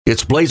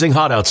It's blazing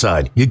hot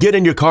outside. You get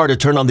in your car to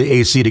turn on the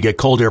AC to get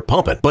cold air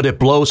pumping, but it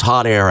blows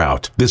hot air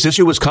out. This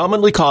issue is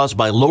commonly caused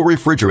by low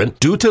refrigerant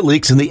due to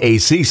leaks in the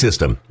AC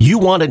system. You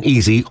want an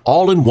easy,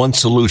 all-in-one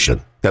solution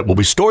that will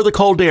restore the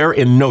cold air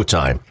in no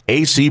time.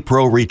 AC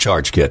Pro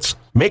Recharge Kits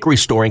make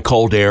restoring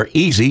cold air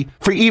easy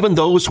for even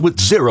those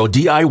with zero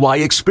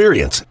DIY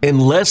experience in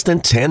less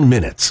than 10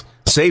 minutes.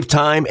 Save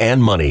time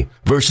and money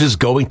versus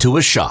going to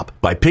a shop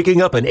by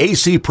picking up an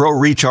AC Pro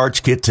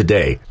Recharge Kit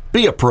today.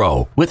 Be a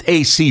pro with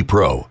AC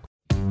Pro.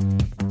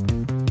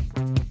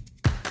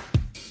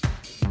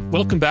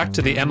 Welcome back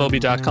to the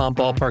MLB.com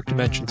Ballpark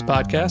Dimensions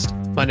podcast.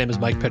 My name is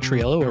Mike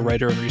Petriello, a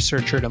writer and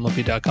researcher at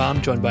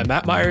MLB.com, joined by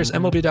Matt Myers,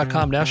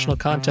 MLB.com National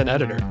Content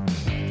Editor.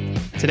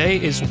 Today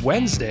is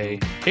Wednesday,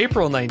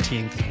 April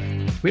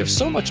 19th. We have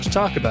so much to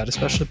talk about,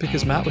 especially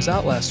because Matt was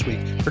out last week.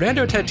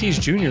 Fernando Tatis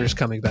Jr. is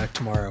coming back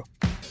tomorrow.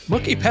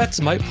 Mookie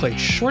Betts might play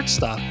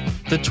shortstop.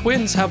 The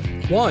Twins have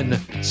one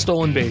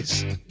stolen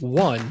base.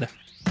 One.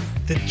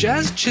 The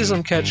Jazz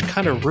Chisholm catch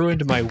kind of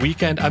ruined my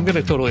weekend. I'm going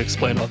to totally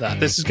explain all that.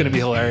 This is going to be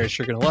hilarious.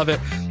 You're going to love it.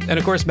 And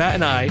of course, Matt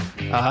and I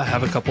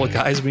have a couple of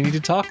guys we need to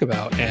talk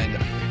about. And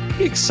I'm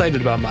pretty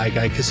excited about my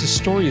guy because his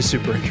story is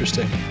super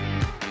interesting.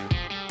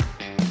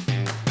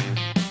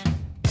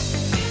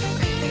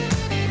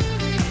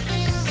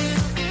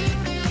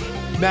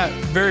 Matt,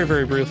 very,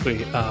 very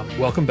briefly,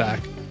 welcome back.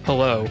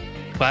 Hello.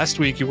 Last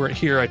week, you weren't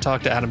here. I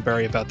talked to Adam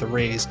Berry about the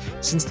Rays.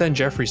 Since then,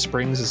 Jeffrey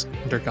Springs has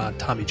undergone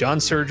Tommy John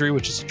surgery,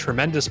 which is a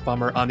tremendous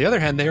bummer. On the other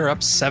hand, they are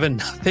up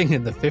 7-0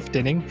 in the fifth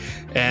inning.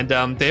 And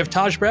they have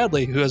Taj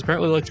Bradley, who has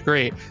apparently looked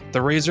great.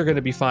 The Rays are going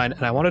to be fine.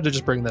 And I wanted to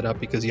just bring that up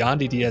because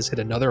Yandy Diaz hit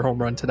another home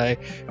run today.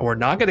 And we're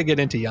not going to get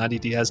into Yandy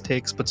Diaz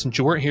takes. But since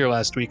you weren't here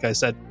last week, I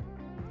said,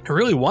 I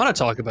really want to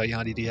talk about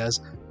Yandy Diaz,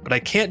 but I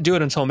can't do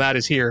it until Matt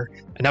is here.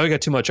 And now we got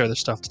too much other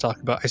stuff to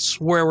talk about. I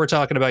swear we're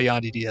talking about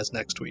Yandy Diaz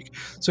next week.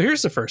 So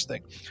here's the first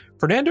thing.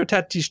 Fernando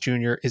Tatis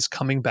Jr. is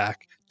coming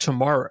back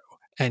tomorrow,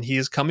 and he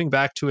is coming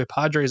back to a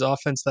Padres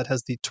offense that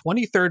has the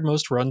 23rd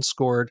most runs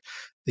scored,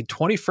 the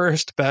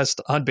 21st best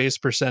on-base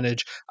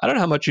percentage. I don't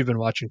know how much you've been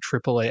watching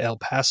AAA El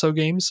Paso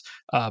games,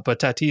 but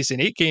Tatis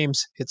in 8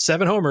 games hit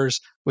 7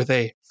 homers with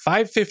a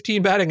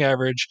 .515 batting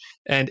average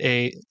and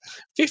a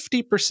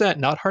 50%,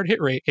 not hard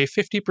hit rate, a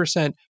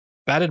 50%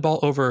 batted ball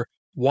over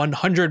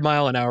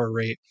 100-mile-an-hour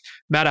rate.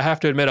 Matt, I have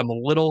to admit, I'm a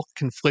little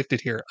conflicted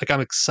here. Like,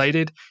 I'm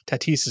excited.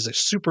 Tatis is a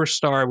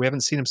superstar. We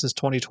haven't seen him since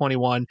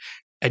 2021.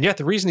 And yet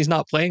the reason he's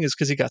not playing is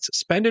because he got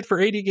suspended for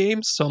 80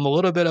 games. So I'm a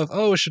little bit of,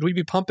 oh, should we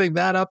be pumping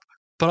that up?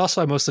 But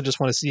also I mostly just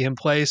want to see him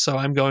play. So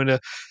I'm going to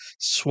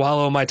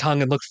swallow my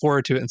tongue and look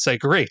forward to it and say,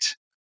 great,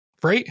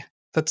 right?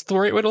 That's the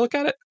right way to look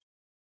at it.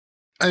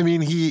 I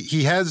mean,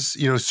 he has,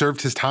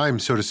 served his time,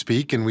 so to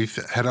speak. And we've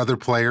had other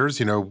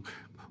players,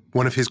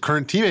 one of his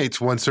current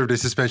teammates once served a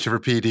suspension for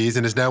PEDs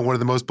and is now one of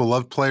the most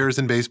beloved players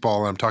in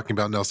baseball. I'm talking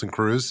about Nelson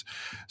Cruz.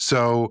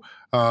 So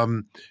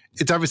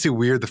it's obviously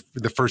weird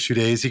the first few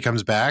days he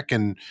comes back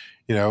and,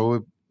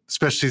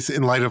 especially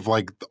in light of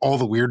like all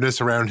the weirdness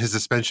around his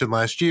suspension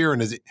last year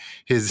and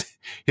his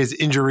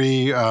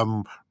injury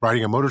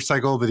riding a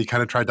motorcycle that he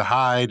kind of tried to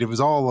hide. It was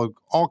all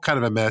kind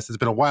of a mess. It's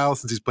been a while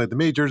since he's played the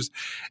majors.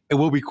 It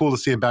will be cool to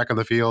see him back on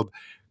the field.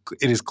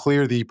 It is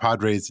clear the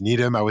Padres need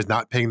him. I was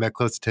not paying that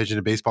close attention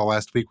to baseball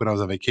last week when I was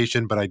on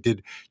vacation, but I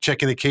did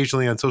check in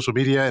occasionally on social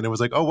media, and it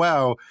was like, oh,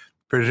 wow,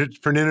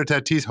 Fernando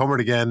Tatis homered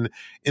again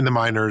in the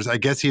minors. I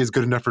guess he is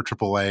good enough for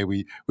AAA.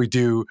 We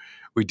do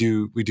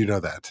know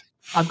that.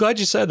 I'm glad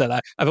you said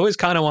that. I've always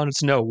kind of wanted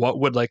to know what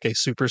would like a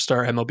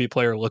superstar MLB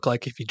player look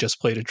like if he just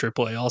played in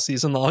AAA all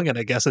season long, and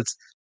I guess it's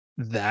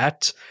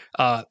that.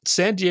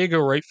 San Diego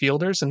right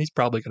fielders, and he's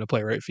probably going to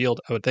play right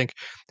field, I would think,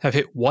 have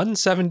hit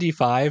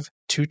 175,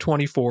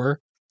 224,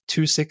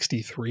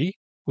 263,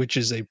 which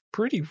is a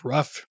pretty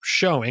rough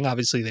showing.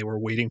 Obviously, they were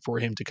waiting for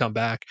him to come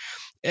back.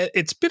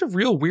 It's been a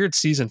real weird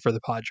season for the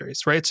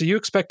Padres, right? So you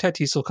expect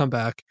Tatis will come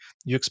back.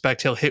 You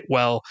expect he'll hit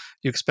well.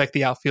 You expect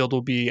the outfield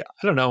will be,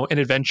 I don't know, an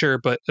adventure,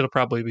 but it'll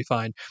probably be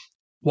fine.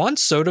 Juan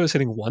Soto is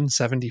hitting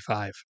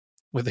 175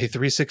 with a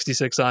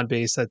 366 on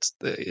base.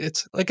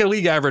 It's like a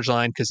league average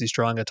line because he's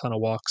drawing a ton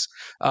of walks.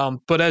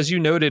 But as you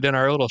noted in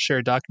our little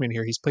shared document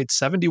here, he's played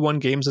 71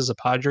 games as a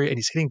Padre and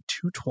he's hitting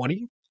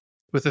 220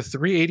 with a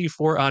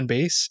 384 on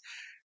base.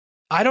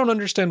 I don't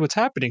understand what's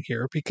happening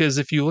here because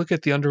if you look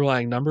at the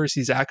underlying numbers,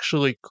 he's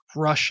actually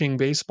crushing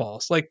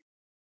baseballs. Like,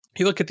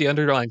 you look at the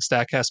underlying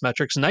StatCast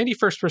metrics,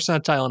 91st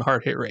percentile in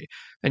hard hit rate.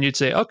 And you'd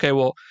say, okay,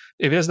 well,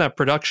 if he doesn't have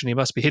production, he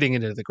must be hitting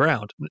it into the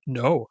ground.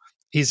 No,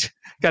 he's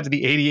got to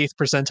the 88th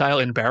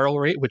percentile in barrel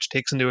rate, which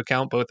takes into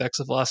account both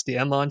exit velocity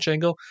and launch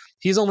angle.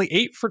 He's only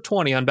 8 for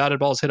 20 on batted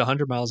balls hit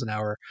 100 miles an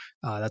hour.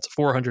 That's a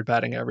 400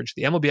 batting average.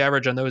 The MLB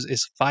average on those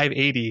is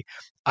 580.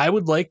 I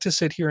would like to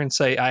sit here and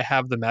say I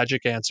have the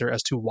magic answer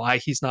as to why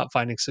he's not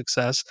finding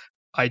success.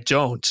 I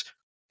don't.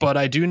 But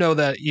I do know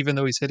that even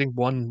though he's hitting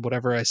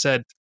whatever I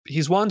said,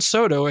 he's Juan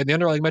Soto and the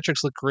underlying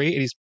metrics look great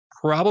and he's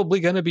probably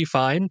going to be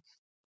fine.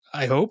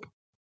 I hope.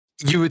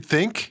 You would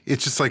think.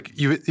 It's just like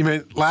you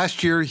mean,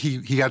 last year he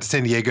got to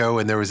San Diego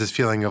and there was this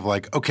feeling of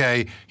like,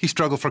 okay, he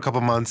struggled for a couple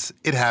months.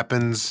 It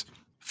happens.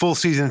 Full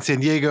season in San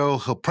Diego.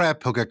 He'll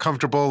prep. He'll get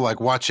comfortable.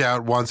 Like, watch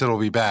out. Once it'll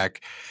be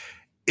back.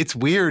 It's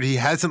weird. He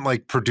hasn't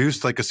like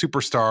produced like a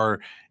superstar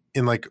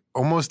in like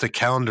almost a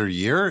calendar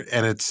year,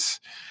 and it's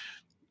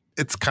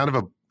kind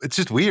of it's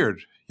just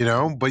weird, you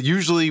know. But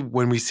usually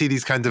when we see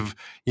these kinds of,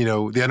 you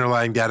know, the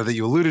underlying data that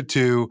you alluded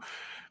to,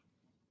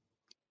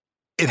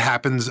 it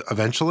happens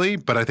eventually,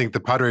 but I think the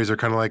Padres are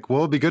kind of like, well,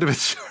 it'd be good if it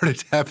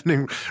started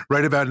happening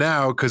right about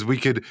now because we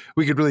could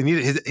really need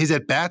it. His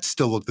at bats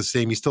still look the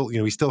same. He still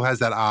has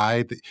that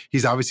eye.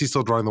 He's obviously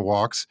still drawing the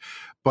walks,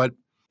 but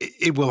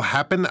it will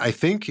happen. I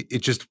think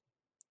it just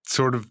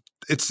sort of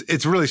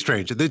it's really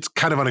strange. It's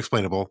kind of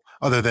unexplainable.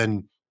 Other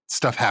than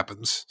stuff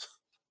happens.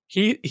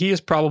 He is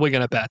probably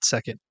going to bat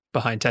second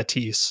behind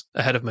Tatis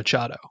ahead of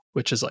Machado,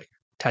 which is like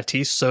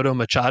Tatis, Soto,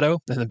 Machado,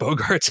 and then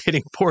Bogart's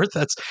hitting fourth.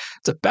 It's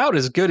about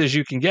as good as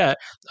you can get.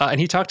 And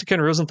he talked to Ken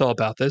Rosenthal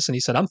about this, and he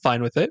said, I'm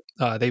fine with it.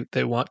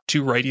 They want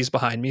two righties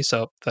behind me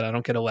so that I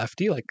don't get a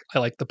lefty. Like, I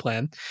like the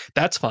plan.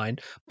 That's fine.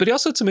 But he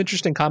also had some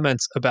interesting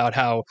comments about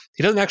how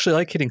he doesn't actually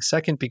like hitting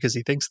second because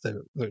he thinks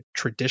the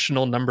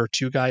traditional number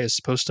two guy is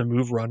supposed to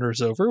move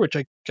runners over, which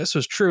I guess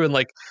was true in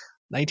like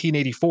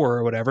 1984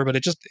 or whatever, but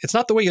it's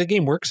not the way the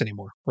game works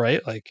anymore,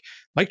 right? Like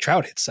Mike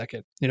Trout hits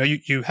second. You know,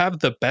 you have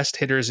the best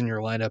hitters in your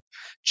lineup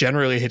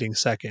generally hitting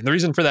second. The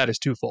reason for that is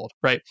twofold,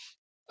 right?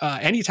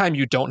 Anytime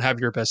you don't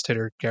have your best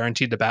hitter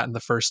guaranteed to bat in the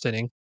first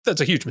inning,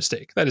 that's a huge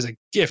mistake. That is a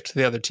gift to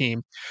the other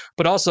team.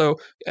 But also,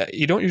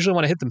 you don't usually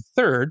want to hit them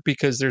third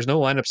because there's no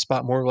lineup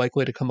spot more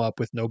likely to come up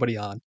with nobody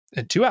on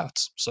and two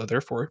outs. So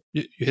therefore,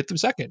 you hit them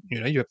second. You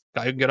know, you have a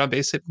guy who can get on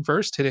base hitting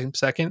first, hitting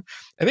second.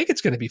 I think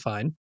it's going to be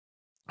fine.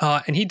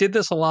 And he did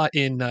this a lot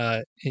in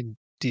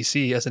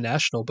DC as a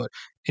national, but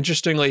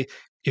interestingly,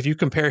 if you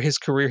compare his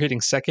career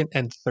hitting second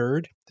and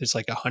third, there's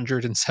like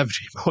 170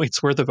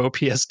 points worth of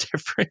OPS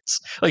difference.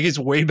 Like he's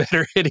way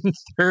better hitting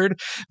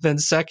third than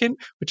second,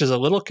 which is a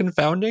little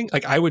confounding.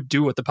 Like I would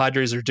do what the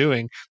Padres are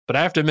doing, but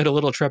I have to admit a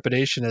little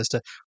trepidation as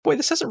to, boy,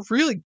 this hasn't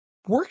really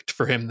worked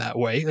for him that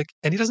way. Like,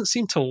 and he doesn't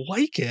seem to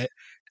like it.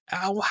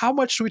 How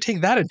much do we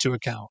take that into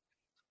account?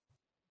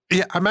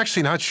 Yeah, I'm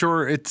actually not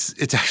sure it's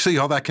actually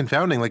all that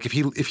confounding. Like if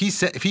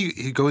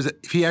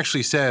he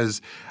actually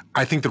says,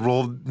 I think the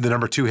role of the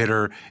number two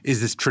hitter is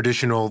this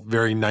traditional,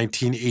 very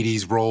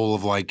 1980s role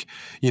of like,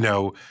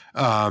 move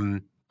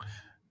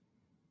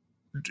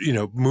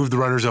the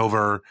runners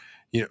over,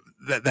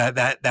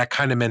 that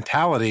kind of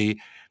mentality.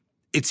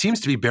 It seems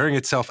to be bearing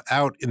itself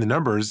out in the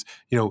numbers.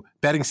 You know,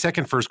 batting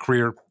second for his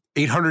career,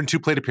 802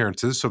 plate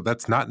appearances. So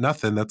that's not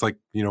nothing. That's like,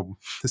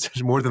 this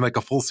is more than like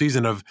a full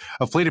season of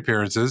plate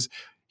appearances.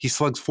 He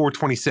slugs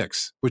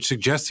 426, which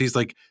suggests he's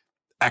like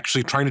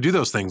actually trying to do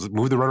those things,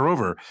 move the runner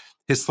over.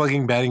 His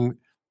slugging batting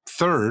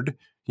third,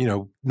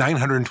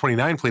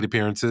 929 plate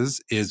appearances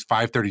is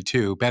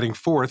 532. Batting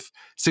fourth,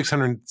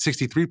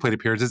 663 plate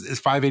appearances is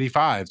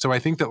 585. So I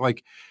think that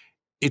like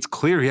it's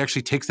clear he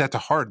actually takes that to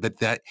heart,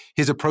 that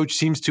his approach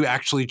seems to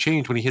actually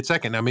change when he hits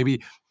second. Now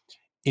maybe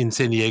in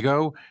San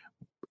Diego,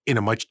 in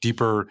a much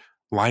deeper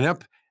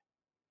lineup,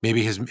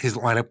 maybe his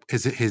lineup,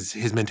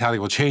 his mentality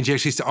will change. He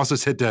actually also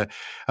said to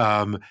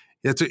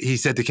that's what he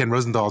said to Ken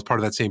Rosenthal as part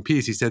of that same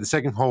piece. He said, the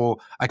second hole,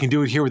 I can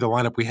do it here with the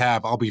lineup we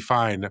have. I'll be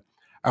fine.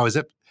 I was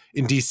up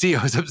in DC.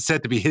 I was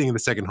upset to be hitting in the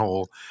second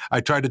hole. I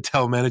tried to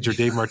tell manager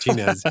Dave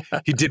Martinez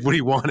he did what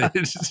he wanted.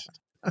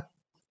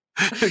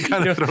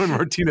 Kind of throwing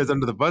Martinez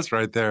under the bus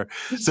right there.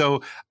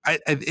 So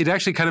it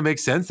actually kind of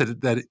makes sense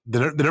that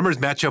the numbers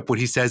match up what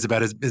he says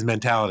about his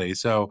mentality.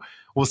 So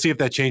we'll see if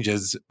that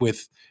changes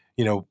with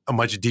a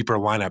much deeper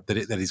lineup that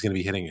he's going to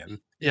be hitting in.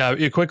 Yeah,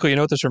 quickly,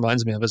 what this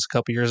reminds me of is a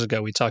couple years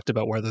ago, we talked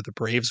about whether the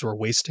Braves were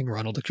wasting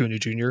Ronald Acuna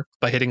Jr.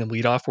 by hitting him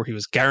leadoff, where he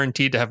was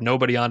guaranteed to have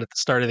nobody on at the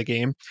start of the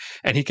game.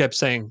 And he kept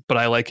saying, but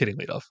I like hitting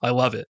leadoff. I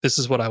love it. This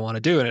is what I want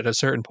to do. And at a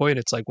certain point,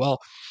 it's like, well,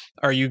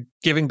 are you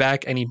giving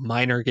back any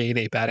minor gain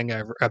a batting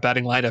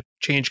lineup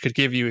change could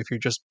give you if you're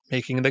just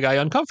making the guy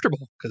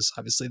uncomfortable? Because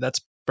obviously that's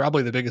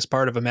probably the biggest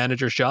part of a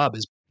manager's job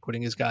is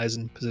putting his guys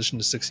in position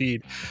to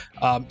succeed.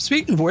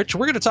 Speaking of which,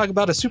 we're going to talk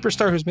about a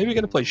superstar who's maybe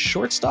going to play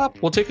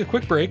shortstop. We'll take a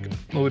quick break.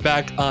 We'll be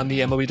back on the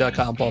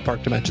MLB.com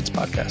Ballpark Dimensions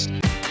podcast.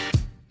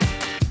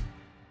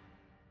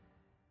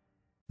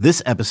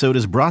 This episode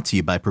is brought to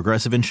you by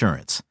Progressive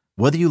Insurance.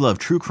 Whether you love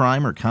true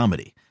crime or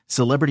comedy,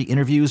 celebrity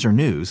interviews or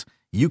news,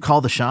 you call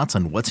the shots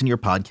on what's in your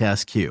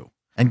podcast queue.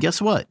 And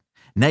guess what?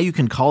 Now you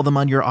can call them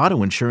on your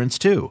auto insurance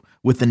too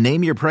with the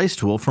Name Your Price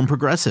tool from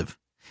Progressive.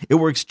 It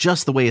works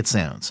just the way it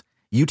sounds.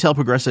 You tell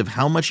Progressive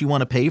how much you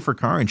want to pay for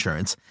car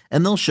insurance,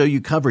 and they'll show you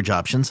coverage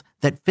options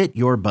that fit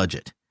your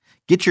budget.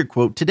 Get your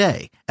quote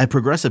today at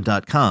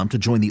Progressive.com to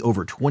join the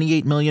over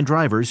 28 million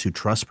drivers who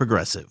trust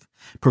Progressive.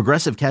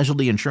 Progressive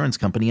Casualty Insurance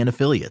Company and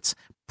Affiliates.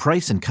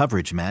 Price and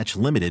coverage match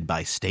limited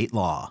by state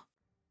law.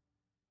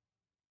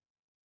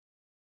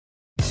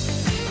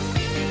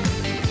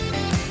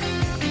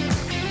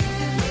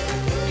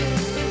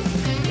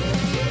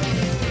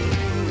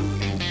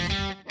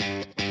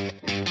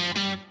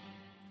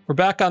 We're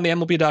back on the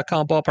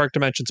MLB.com Ballpark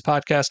Dimensions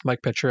podcast.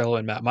 Mike Petriello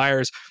and Matt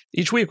Myers.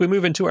 Each week we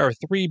move into our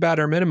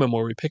 3-batter minimum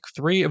where we pick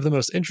 3 of the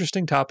most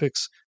interesting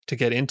topics to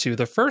get into.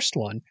 The first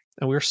one,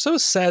 and we're so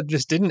sad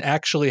this didn't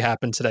actually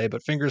happen today,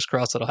 but fingers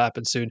crossed it'll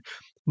happen soon.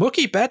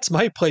 Mookie Betts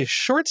might play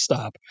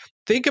shortstop.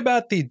 Think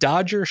about the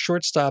Dodger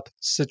shortstop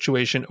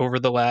situation over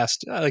the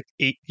last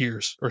 8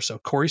 years or so.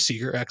 Corey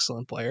Seager,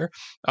 excellent player.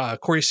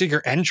 Corey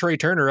Seager and Trey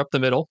Turner up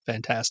the middle,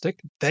 fantastic.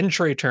 Then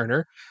Trey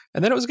Turner,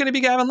 and then it was going to be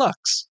Gavin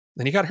Lux.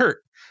 Then he got hurt.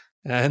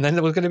 And then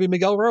it was going to be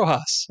Miguel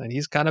Rojas, and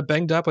he's kind of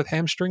banged up with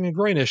hamstring and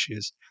groin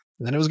issues.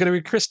 And then it was going to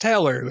be Chris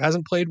Taylor, who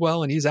hasn't played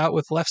well, and he's out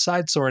with left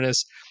side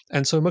soreness.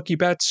 And so Mookie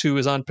Betts, who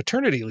is on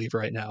paternity leave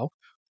right now,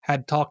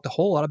 had talked a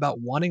whole lot about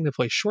wanting to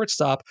play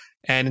shortstop.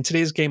 And in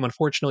today's game,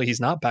 unfortunately,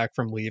 he's not back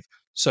from leave.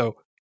 So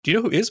do you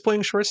know who is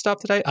playing shortstop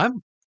today?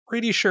 I'm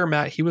pretty sure,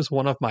 Matt, he was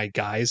one of my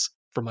guys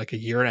from like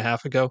a year and a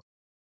half ago.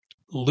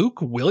 Luke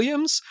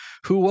Williams,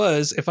 who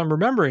was, if I'm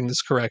remembering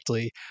this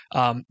correctly,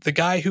 the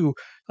guy who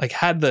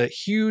had the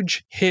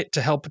huge hit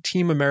to help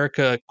Team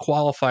America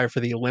qualify for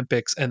the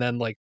Olympics, and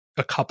then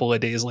a couple of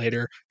days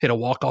later hit a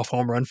walk-off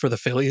home run for the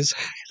Phillies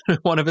in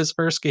one of his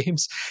first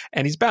games,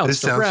 and he's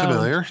bounced around. This sounds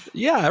familiar.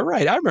 Yeah,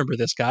 right. I remember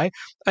this guy.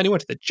 And he went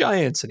to the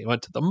Giants, and he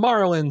went to the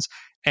Marlins,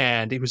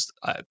 and he was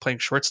playing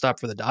shortstop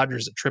for the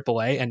Dodgers at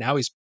AAA, and now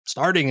he's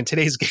starting in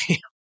today's game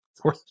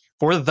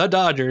for the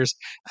Dodgers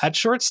at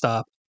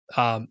shortstop.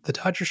 The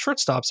Dodgers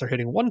shortstops are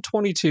hitting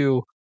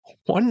 122,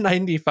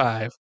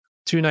 195,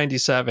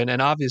 297,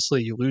 and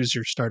obviously you lose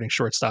your starting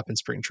shortstop in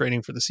spring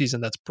training for the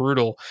season. That's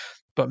brutal.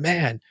 But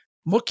man,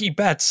 Mookie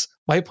Betts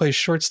might play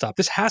shortstop.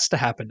 This has to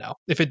happen now.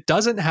 If it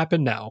doesn't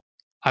happen now,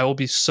 I will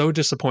be so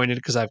disappointed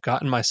because I've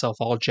gotten myself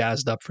all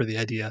jazzed up for the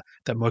idea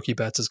that Mookie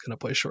Betts is going to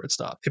play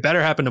shortstop. It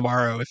better happen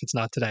tomorrow if it's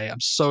not today. I'm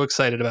so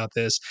excited about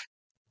this,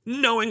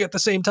 knowing at the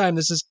same time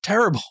this is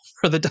terrible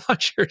for the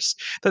Dodgers,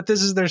 that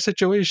this is their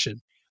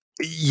situation.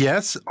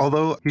 Yes,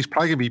 although he's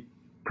probably going to be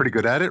pretty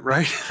good at it,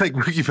 right?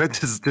 Mookie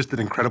Betts is just an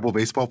incredible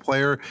baseball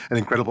player, an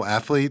incredible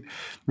athlete.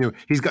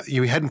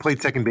 He hadn't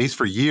played second base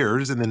for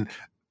years, and then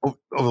over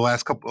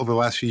the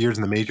last few years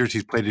in the majors,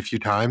 he's played it a few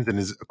times and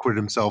has acquitted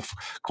himself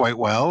quite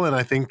well. And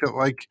I think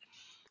that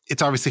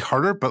it's obviously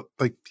harder, but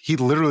he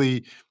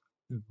literally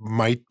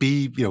might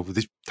be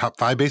the top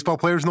 5 baseball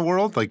players in the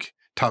world,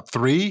 top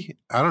 3.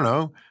 I don't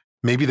know.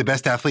 Maybe the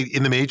best athlete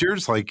in the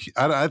majors. I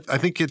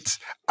think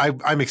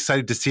I'm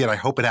excited to see it. I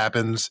hope it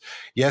happens.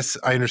 Yes,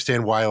 I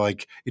understand why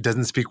it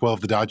doesn't speak well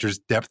of the Dodgers'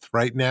 depth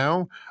right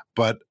now,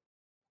 but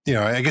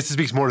I guess it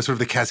speaks more to sort of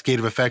the cascade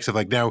of effects of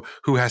now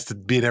who has to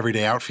be an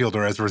everyday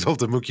outfielder as a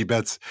result of Mookie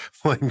Betts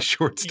playing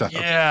shortstop.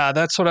 Yeah,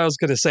 that's what I was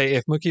going to say.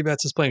 If Mookie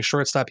Betts is playing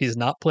shortstop, he's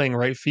not playing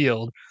right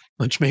field,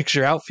 which makes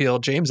your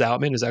outfield. James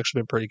Outman has actually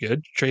been pretty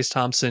good. Trace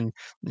Thompson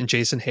and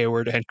Jason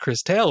Hayward and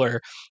Chris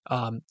Taylor.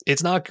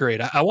 It's not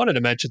great. I wanted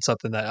to mention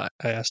something that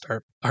I asked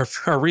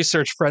our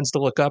research friends to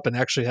look up, and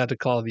actually had to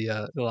call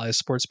the Elias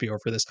Sports Bureau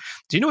for this.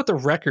 Do you know what the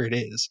record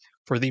is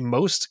for the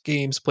most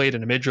games played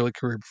in a major league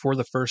career before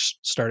the first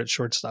start at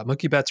shortstop?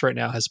 Mookie Betts right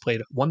now has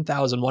played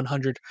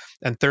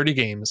 1,130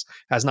 games,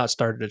 has not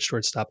started at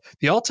shortstop.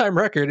 The all-time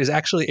record is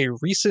actually a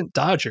recent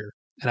Dodger,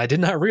 and I did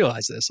not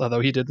realize this, although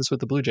he did this with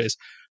the Blue Jays.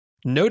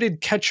 Noted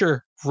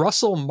catcher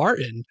Russell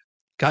Martin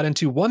got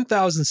into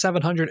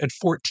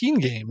 1,714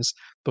 games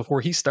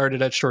before he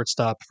started at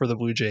shortstop for the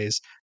Blue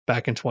Jays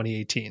back in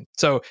 2018.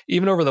 So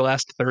even over the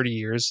last 30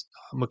 years,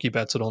 Mookie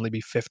Betts would only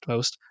be 5th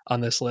most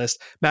on this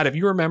list. Matt, if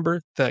you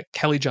remember that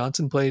Kelly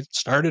Johnson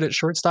started at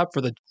shortstop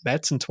for the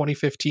Mets in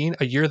 2015,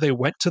 a year they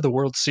went to the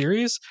World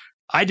Series,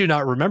 I do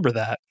not remember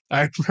that.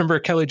 I remember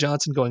Kelly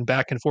Johnson going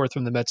back and forth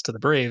from the Mets to the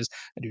Braves.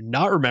 I do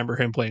not remember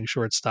him playing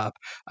shortstop.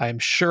 I am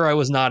sure I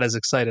was not as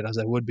excited as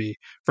I would be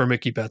for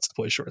Mookie Betts to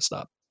play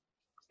shortstop.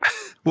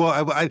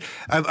 Well,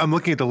 I'm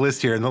looking at the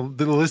list here, and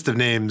the list of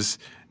names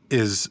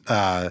is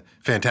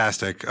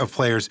fantastic, of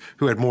players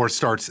who had more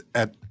starts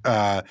at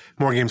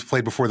more games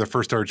played before their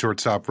first start at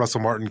shortstop.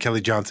 Russell Martin,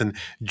 Kelly Johnson,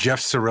 Jeff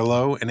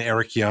Cirillo, and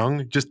Eric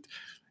Young. Just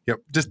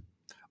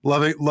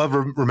love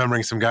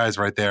remembering some guys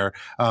right there.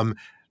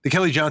 The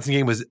Kelly Johnson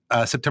game was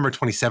September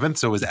 27th,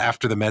 so it was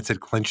after the Mets had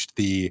clinched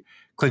the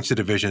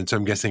division. So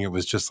I'm guessing it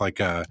was just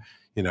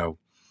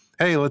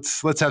hey,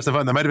 let's have some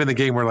fun. That might have been the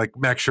game where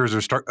Max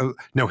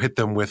Scherzer hit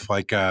them with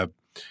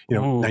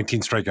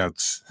 19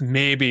 strikeouts.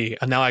 Maybe.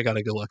 And now I got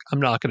to go look. I'm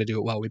not going to do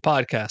it while we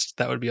podcast.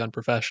 That would be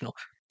unprofessional.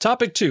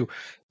 Topic 2.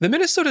 The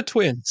Minnesota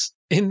Twins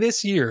in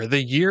this year,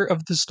 the year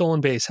of the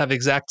stolen base, have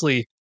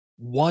exactly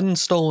 1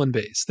 stolen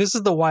base. This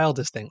is the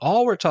wildest thing.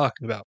 All we're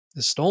talking about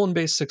is stolen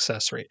base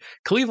success rate.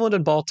 Cleveland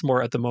and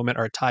Baltimore at the moment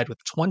are tied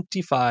with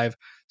 25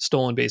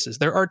 stolen bases.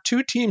 There are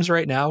 2 teams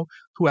right now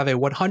who have a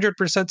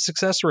 100%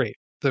 success rate.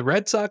 The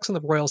Red Sox and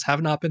the Royals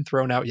have not been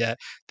thrown out yet.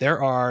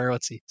 There are,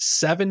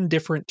 7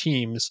 different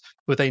teams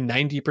with a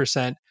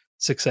 90%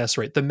 success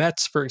rate. The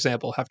Mets, for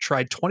example, have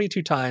tried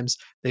 22 times.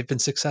 They've been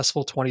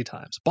successful 20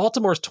 times.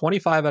 Baltimore's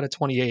 25 out of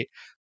 28.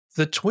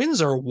 The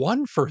Twins are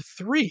 1 for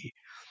 3.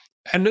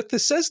 And what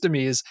this says to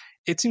me is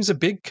it seems a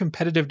big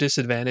competitive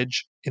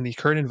disadvantage in the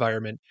current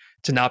environment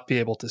to not be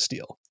able to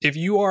steal. If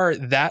you are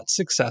that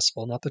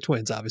successful, not the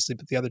Twins obviously,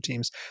 but the other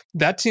teams,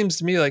 that seems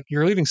to me like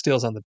you're leaving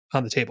steals on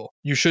the table.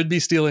 You should be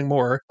stealing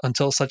more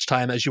until such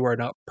time as you are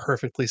not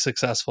perfectly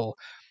successful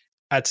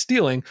at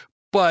stealing.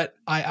 But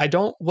I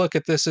don't look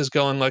at this as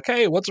going like,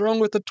 hey, what's wrong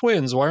with the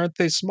Twins? Why aren't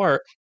they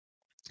smart?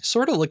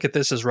 Sort of look at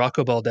this as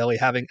Rocco Baldelli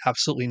having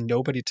absolutely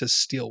nobody to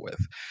steal with.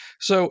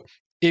 So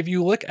if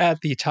you look at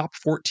the top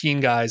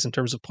 14 guys in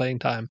terms of playing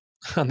time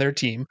on their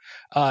team,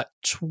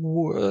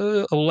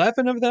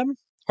 11 of them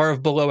are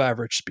of below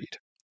average speed.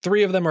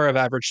 3 of them are of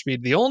average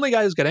speed. The only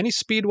guy who's got any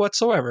speed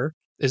whatsoever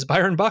is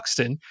Byron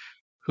Buxton,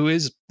 who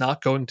is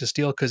not going to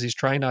steal because he's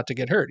trying not to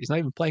get hurt. He's not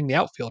even playing the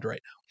outfield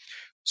right now.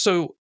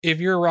 So if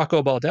you're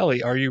Rocco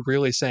Baldelli, are you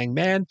really saying,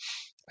 man,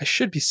 I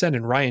should be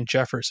sending Ryan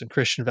Jeffers and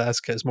Christian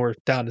Vasquez more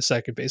down to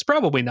second base?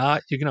 Probably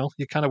not. You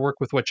kind of work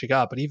with what you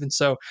got. But even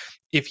so,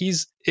 if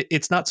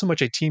it's not so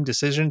much a team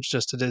decision,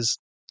 just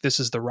this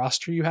is the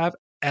roster you have.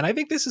 And I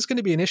think this is going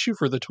to be an issue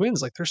for the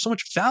Twins. Like there's so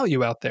much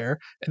value out there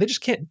and they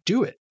just can't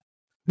do it.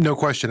 No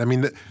question. I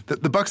mean,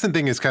 the Buxton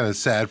thing is kind of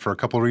sad for a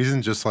couple of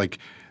reasons. Just like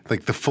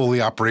the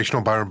fully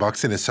operational Byron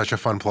Buxton is such a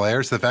fun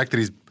player. So the fact that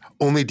he's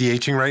only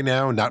DHing right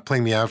now, not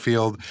playing the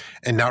outfield,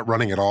 and not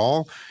running at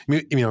all.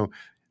 I mean,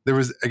 there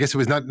was, I guess it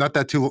was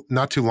not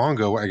too long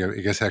ago. I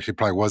guess actually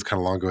probably was kind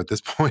of long ago at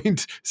this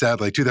point.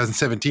 Sadly,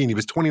 2017, he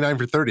was 29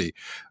 for 30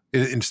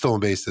 in stolen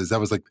bases.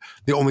 That was like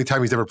the only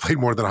time he's ever played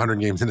more than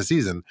 100 games in a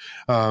season.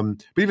 But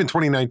even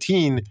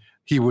 2019,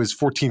 he was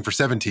 14 for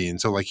 17.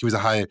 So like he was a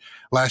high.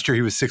 Last year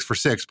he was 6 for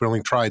 6, but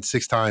only tried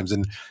 6 times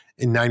in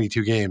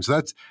 92 games. So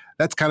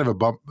that's kind of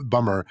a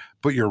bummer.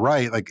 But you're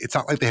right. Like it's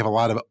not like they have a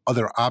lot of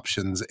other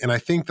options. And I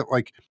think that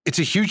like it's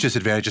a huge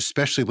disadvantage,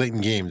 especially late in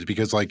games,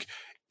 because like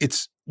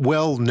it's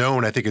well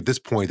known, I think, at this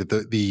point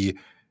that the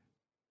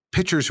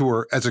pitchers who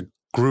are as a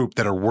group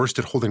that are worst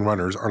at holding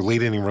runners are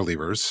late inning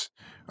relievers.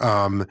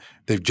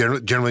 They've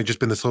generally just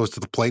been the slowest to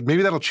the plate.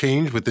 Maybe that'll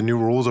change with the new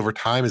rules over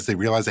time as they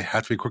realize they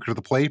have to be quicker to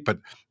the plate, but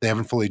they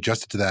haven't fully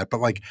adjusted to that. But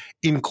like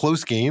in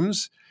close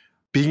games,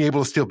 being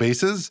able to steal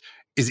bases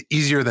is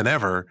easier than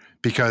ever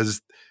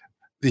because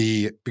of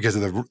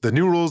the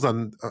new rules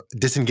on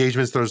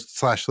disengagements, throws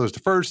to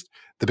first,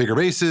 the bigger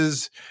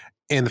bases,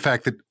 and the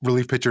fact that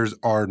relief pitchers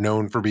are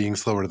known for being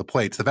slower to the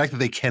plate. So the fact that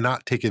they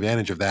cannot take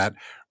advantage of that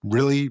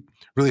really,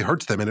 really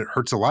hurts them, and it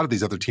hurts a lot of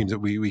these other teams that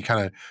we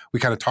kind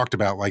of talked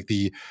about, like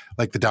the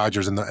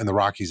Dodgers and the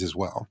Rockies as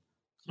well.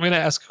 I'm going to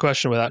ask a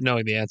question without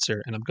knowing the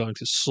answer, and I'm going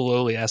to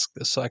slowly ask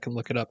this so I can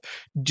look it up.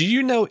 Do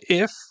you know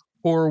if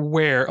or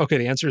where? Okay,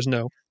 the answer is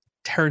no.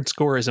 Terrence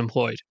Gore is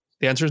employed.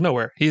 The answer is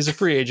nowhere. He's a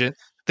free agent.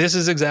 This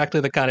is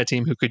exactly the kind of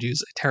team who could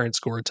use a Terrence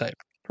Gore type,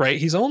 right?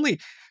 He's only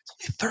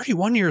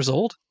 31 years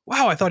old.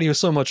 Wow, I thought he was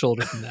so much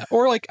older than that.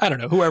 Or like, I don't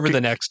know, whoever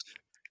the next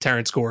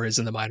Terrence Gore is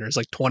in the minors,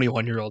 like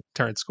 21-year-old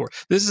Terrence Gore.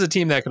 This is a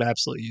team that could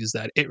absolutely use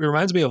that. It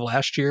reminds me of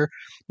last year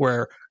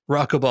where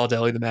Rocco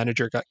Baldelli, the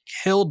manager, got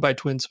killed by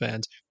Twins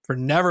fans for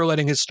never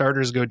letting his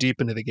starters go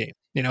deep into the game.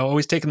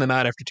 Always taking them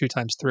out after 2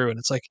 times through. And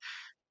it's like,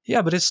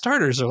 yeah, but his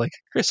starters are like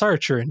Chris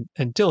Archer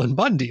and Dylan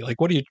Bundy.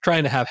 Like, what are you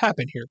trying to have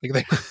happen here?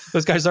 Like,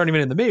 those guys aren't even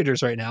in the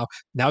majors right now.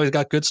 Now he's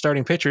got good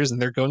starting pitchers and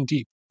they're going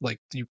deep. Like,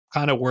 you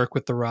kind of work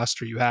with the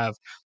roster you have.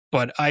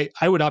 But I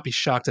would not be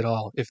shocked at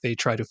all if they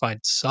try to find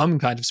some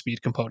kind of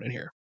speed component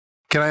here.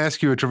 Can I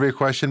ask you a trivia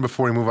question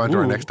before we move on to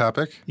our next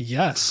topic?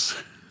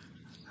 Yes.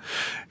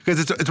 Because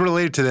it's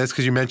related to this,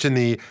 because you mentioned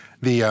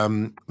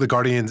the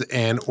Guardians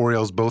and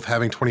Orioles both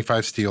having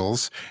 25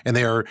 steals, and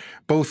they are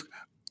both,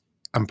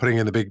 I'm putting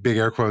in the big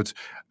air quotes,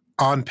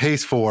 on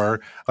pace for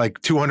like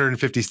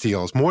 250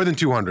 steals, more than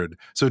 200.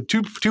 So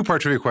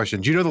two-part trivia question.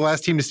 Do you know the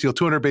last team to steal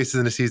 200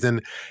 bases in a season?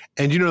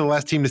 And do you know the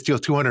last team to steal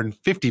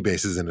 250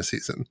 bases in a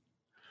season?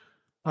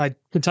 I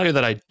can tell you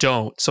that I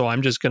don't, so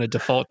I'm just going to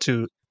default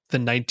to the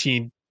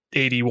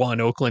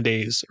 1981 Oakland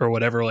A's or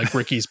whatever like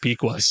Ricky's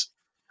peak was.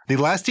 The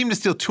last team to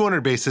steal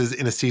 200 bases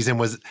in a season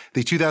was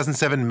the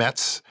 2007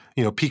 Mets.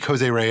 Peak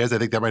Jose Reyes. I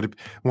think that might have been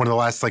one of the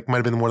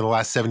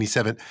last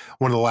 77,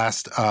 one of the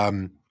last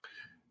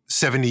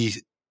 70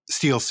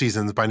 steal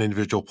seasons by an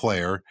individual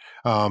player.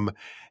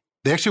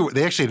 They actually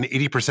had an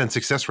 80%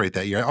 success rate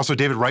that year. Also,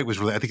 David Wright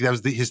was I think that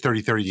was his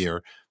 33rd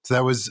year. So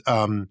that was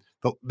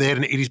they had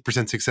an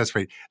 80% success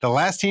rate. The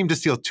last team to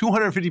steal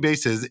 250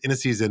 bases in a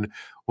season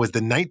was the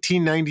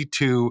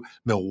 1992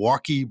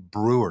 Milwaukee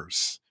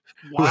Brewers.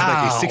 Wow.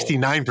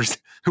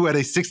 Who had a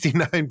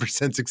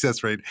 69%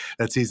 success rate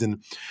that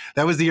season.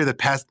 That was the year that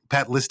Pat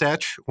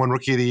Listach won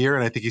Rookie of the Year,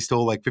 and I think he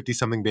stole like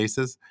 50-something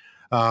bases.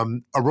 A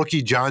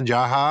rookie, John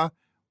Jaha,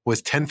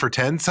 was 10 for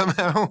 10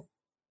 somehow.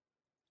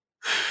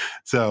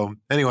 So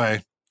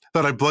anyway,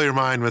 thought I'd blow your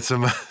mind with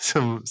some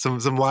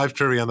live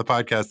trivia on the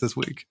podcast this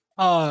week.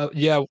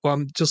 Yeah, well,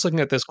 I'm just looking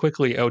at this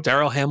quickly.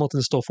 Darryl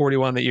Hamilton stole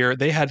 41 that year.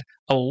 They had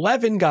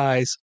 11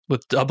 guys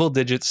with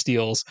double-digit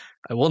steals.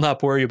 I will not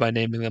bore you by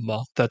naming them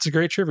all. That's a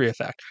great trivia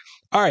fact.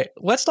 All right,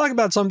 let's talk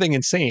about something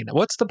insane.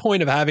 What's the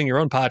point of having your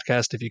own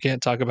podcast if you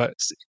can't talk about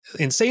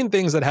insane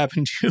things that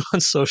happen to you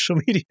on social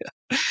media?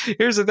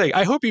 Here's the thing.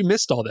 I hope you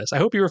missed all this. I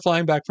hope you were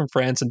flying back from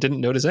France and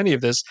didn't notice any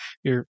of this.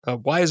 You're a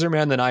wiser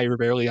man than I. You're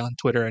barely on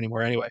Twitter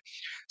anymore anyway.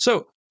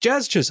 So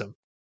Jazz Chisholm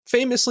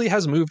famously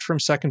has moved from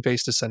second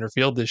base to center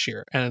field this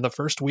year. And in the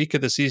first week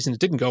of the season, it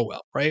didn't go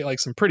well, right?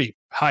 Like some pretty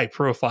high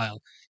profile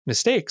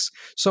mistakes.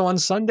 So on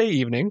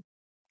Sunday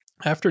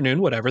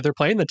afternoon, whatever, they're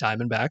playing the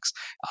Diamondbacks.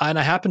 And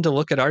I happened to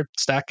look at our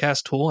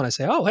StatCast tool and I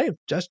say, oh, hey,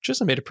 Jazz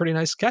Chisholm made a pretty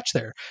nice catch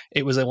there.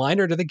 It was a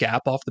liner to the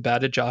gap off the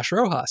bat of Josh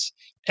Rojas.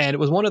 And it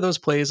was one of those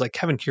plays like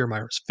Kevin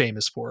Kiermaier was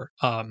famous for.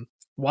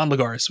 Juan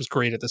Lagares was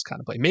great at this kind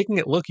of play, making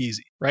it look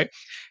easy, right?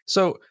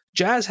 So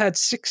Jazz had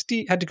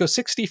to go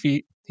 60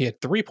 feet. He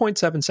had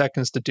 3.7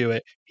 seconds to do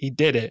it. He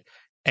did it.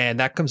 And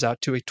that comes out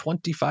to a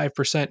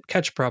 25%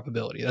 catch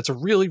probability. That's a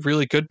really,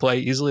 really good play,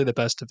 easily the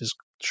best of his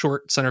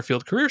short center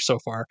field career so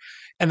far.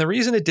 And the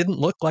reason it didn't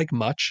look like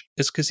much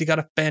is because he got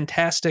a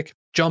fantastic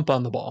jump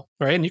on the ball,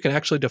 right? And you can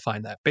actually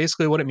define that.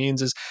 Basically, what it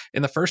means is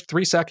in the first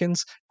 3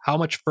 seconds, how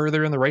much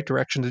further in the right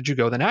direction did you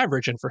go than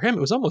average? And for him,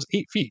 it was almost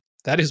 8 feet.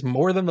 That is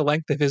more than the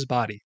length of his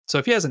body. So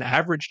if he has an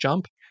average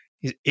jump,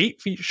 he's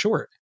 8 feet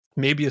short,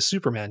 maybe a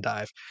Superman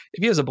dive.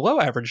 If he has a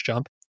below average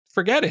jump,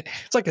 forget it.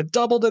 It's like a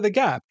double to the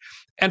gap.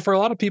 And for a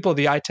lot of people,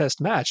 the eye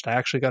test matched. I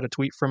actually got a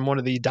tweet from one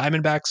of the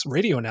Diamondbacks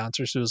radio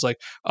announcers who was like,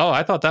 oh,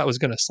 I thought that was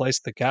going to slice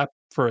the gap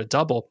for a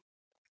double.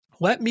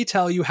 Let me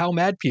tell you how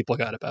mad people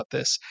got about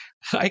this.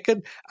 I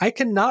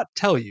cannot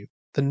tell you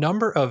the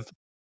number of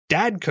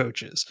dad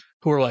coaches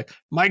who are like,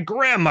 my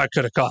grandma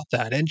could have caught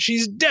that and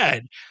she's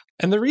dead.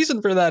 And the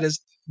reason for that is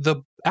the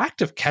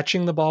act of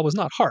catching the ball was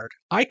not hard.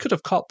 I could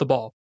have caught the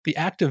ball. The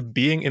act of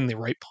being in the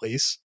right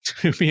place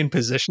to be in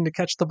position to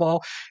catch the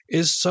ball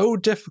is so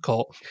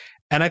difficult.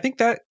 And I think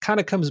that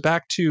kind of comes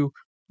back to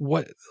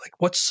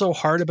what's so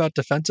hard about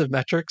defensive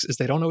metrics is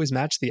they don't always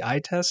match the eye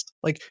test.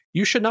 Like,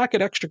 you should not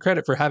get extra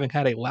credit for having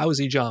had a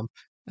lousy jump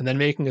and then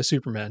making a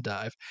Superman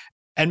dive.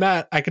 And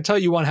Matt, I can tell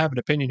you want to have an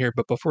opinion here,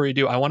 but before you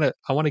do, I want to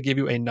give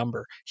you a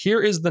number. Here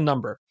is the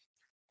number: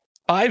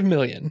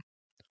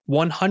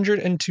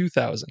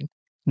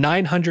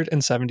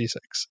 5,102,976.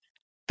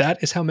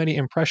 That is how many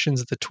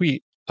impressions the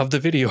tweet of the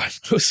video I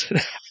posted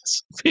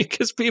has,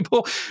 because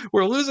people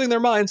were losing their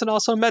minds, and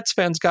also Mets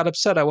fans got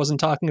upset I wasn't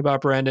talking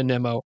about Brandon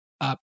Nimmo.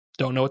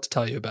 Don't know what to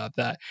tell you about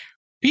that.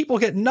 People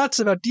get nuts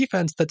about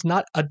defense that's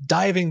not a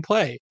diving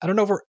play. I don't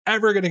know if we're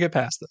ever going to get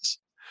past this.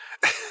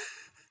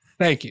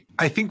 Thank you.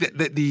 I think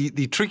that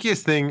the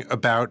trickiest thing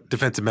about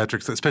defensive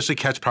metrics, especially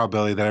catch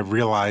probability, that I've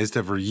realized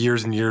over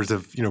years and years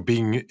of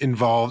being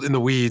involved in the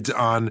weeds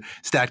on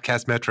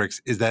StatCast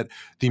metrics, is that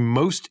the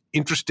most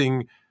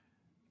interesting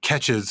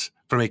catches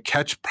from a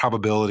catch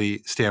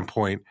probability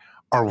standpoint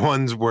are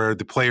ones where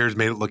the players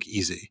made it look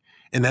easy.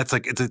 And that's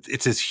like,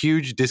 it's this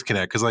huge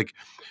disconnect, because like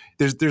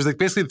there's like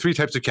basically 3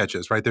 types of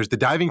catches, right? There's the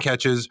diving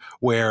catches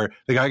where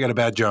the guy got a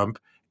bad jump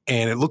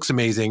and it looks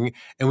amazing,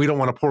 and we don't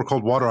want to pour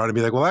cold water on it and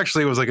be like, well,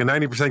 actually it was like a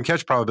 90%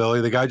 catch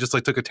probability. The guy just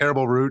like took a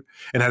terrible route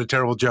and had a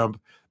terrible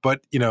jump.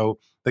 But,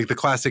 like the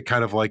classic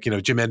kind of like,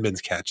 Jim Edmonds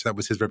catch, that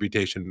was his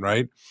reputation,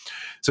 right?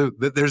 So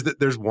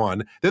there's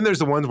one. Then there's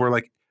the ones where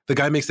like the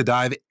guy makes the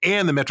dive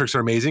and the metrics are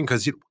amazing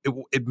because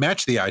it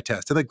matched the eye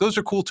test. And like those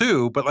are cool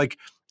too, but like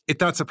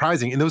it's not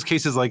surprising. In those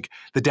cases, like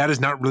the data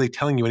is not really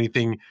telling you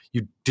anything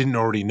you didn't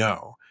already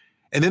know.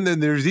 And then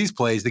there's these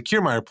plays, the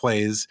Kiermaier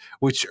plays,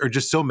 which are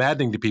just so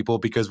maddening to people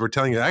because we're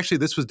telling you, actually,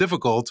 this was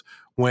difficult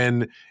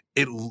when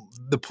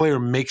the player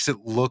makes it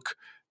look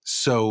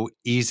so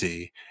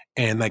easy.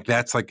 And like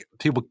that's like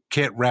people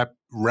can't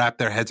wrap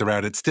their heads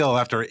around it still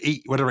after 8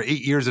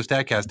 years of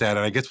StatCast data.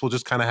 And I guess we'll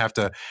just kind of have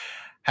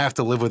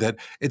to live with it.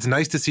 It's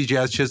nice to see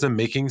Jazz Chisholm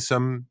making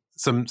some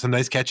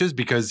nice catches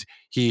because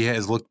he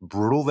has looked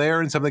brutal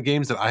there in some of the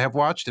games that I have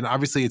watched. And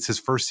obviously it's his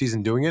first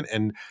season doing it,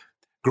 and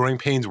growing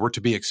pains were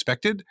to be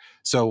expected.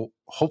 So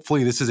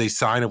hopefully this is a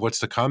sign of what's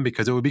to come,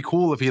 because it would be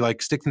cool if he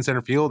like sticks in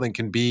center field and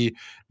can be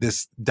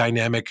this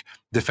dynamic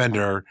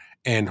defender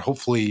and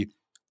hopefully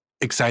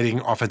exciting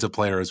offensive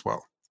player as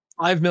well.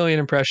 5 million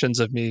impressions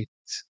of me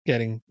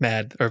getting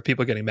mad, or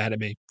people getting mad at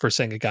me for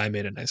saying a guy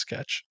made a nice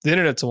catch. The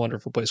internet's a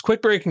wonderful place.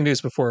 Quick breaking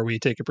news before we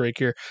take a break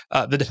here.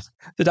 The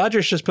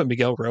Dodgers just put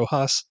Miguel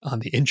Rojas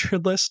on the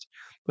injured list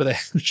with a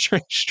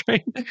hamstring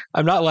strain.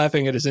 I'm not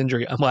laughing at his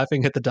injury. I'm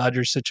laughing at the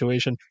Dodgers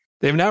situation.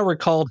 They've now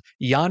recalled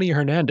Yanni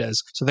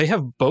Hernandez. So they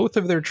have both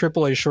of their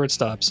AAA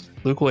shortstops,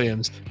 Luke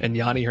Williams and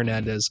Yanni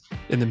Hernandez,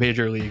 in the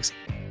major leagues.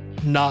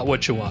 Not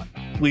what you want.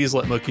 Please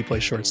let Mookie play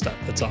shortstop.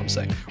 That's all I'm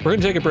saying. We're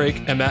going to take a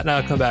break, and Matt and I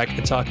will come back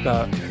and talk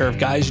about a pair of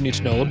guys you need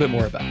to know a little bit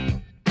more about.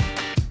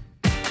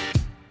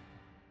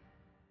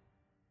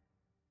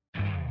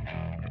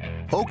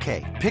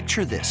 Okay,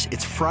 picture this.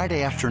 It's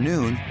Friday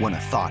afternoon when a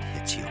thought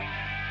hits you.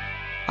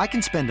 I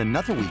can spend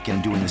another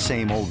weekend doing the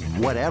same old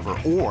whatever,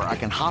 or I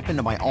can hop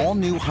into my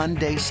all-new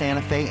Hyundai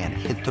Santa Fe and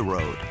hit the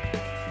road.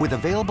 With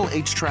available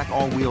H-Track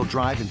all-wheel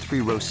drive and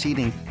 3-row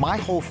seating, my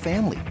whole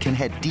family can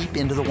head deep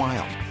into the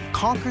wild.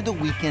 Conquer the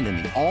weekend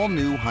in the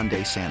all-new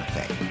Hyundai Santa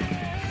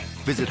Fe.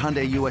 Visit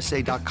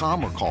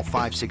HyundaiUSA.com or call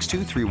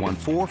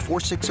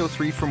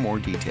 562-314-4603 for more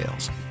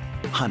details.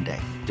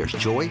 Hyundai, there's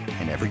joy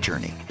in every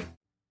journey.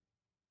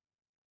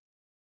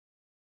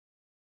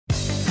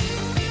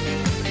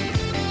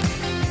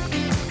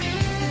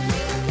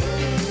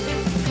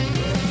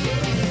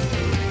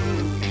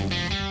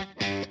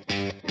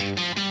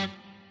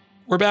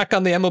 We're back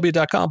on the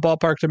MLB.com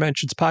Ballpark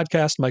Dimensions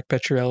podcast. Mike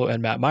Petriello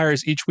and Matt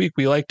Myers. Each week,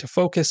 we like to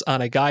focus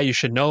on a guy you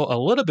should know a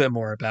little bit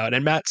more about.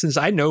 And Matt, since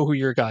I know who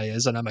your guy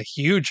is, and I'm a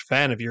huge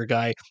fan of your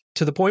guy,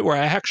 to the point where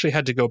I actually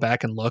had to go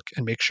back and look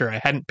and make sure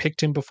I hadn't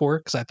picked him before,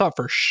 because I thought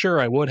for sure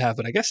I would have,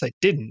 but I guess I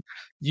didn't.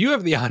 You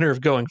have the honor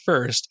of going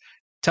first,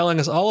 telling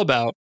us all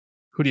about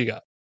who do you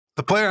got?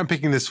 The player I'm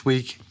picking this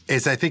week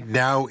is, I think,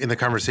 now in the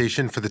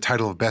conversation for the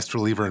title of best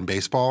reliever in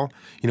baseball.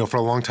 You know, for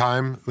a long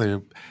time,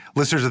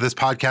 listeners of this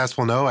podcast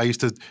will know I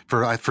used to,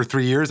 for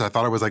 3 years, I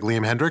thought I was like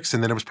Liam Hendricks,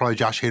 and then it was probably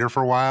Josh Hader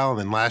for a while. And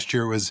then last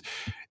year it was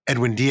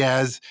Edwin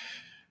Diaz.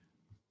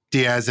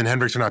 Diaz and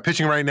Hendricks are not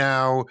pitching right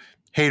now.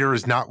 Hader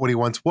is not what he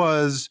once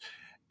was.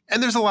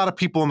 And there's a lot of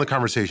people in the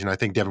conversation. I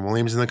think Devin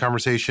Williams is in the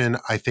conversation.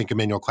 I think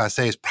Emmanuel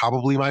Clase is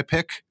probably my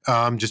pick,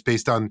 just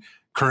based on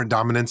current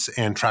dominance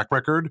and track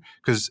record,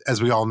 because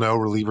as we all know,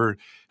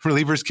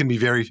 relievers can be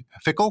very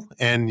fickle,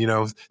 and you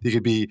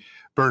could be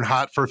burn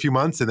hot for a few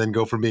months and then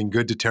go from being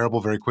good to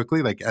terrible very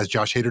quickly, like as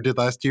Josh Hader did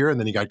last year, and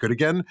then he got good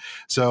again.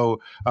 So,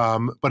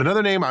 but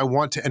another name I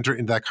want to enter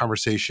into that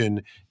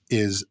conversation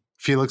is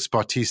Felix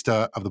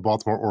Bautista of the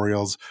Baltimore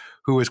Orioles,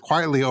 who has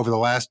quietly over the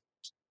last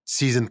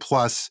season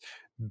plus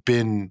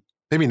been,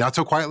 maybe not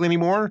so quietly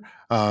anymore,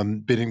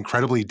 been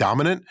incredibly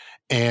dominant,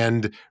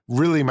 and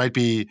really might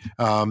be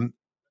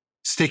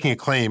staking a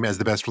claim as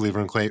the best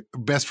reliever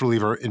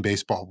in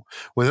baseball.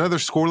 With another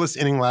scoreless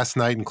inning last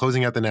night and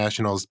closing out the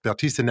Nationals,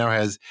 Bautista now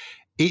has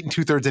 8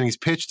 2/3 innings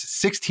pitched,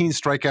 16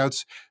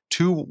 strikeouts,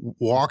 2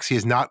 walks. He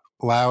has not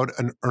allowed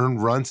an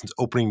earned run since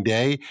opening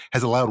day,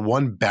 has allowed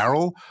 1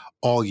 barrel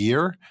all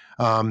year.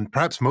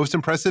 Perhaps most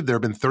impressive, there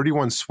have been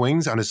 31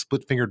 swings on his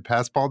split-fingered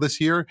fastball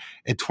this year,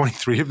 and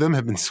 23 of them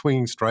have been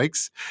swinging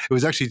strikes. It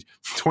was actually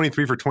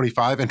 23 for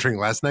 25 entering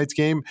last night's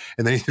game,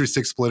 and then he threw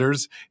 6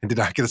 splitters and did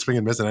not get a swing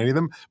and miss on any of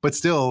them. But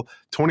still,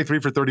 23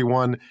 for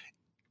 31,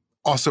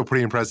 also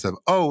pretty impressive.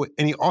 Oh,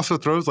 and he also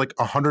throws like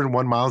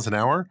 101 miles an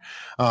hour.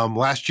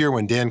 Last year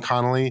when Dan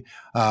Connolly,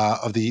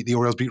 of the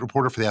Orioles beat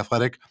reporter for The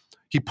Athletic,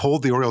 he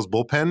pulled the Orioles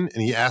bullpen,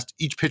 and he asked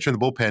each pitcher in the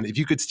bullpen, if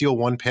you could steal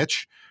one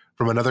pitch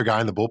from another guy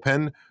in the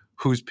bullpen,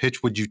 whose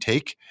pitch would you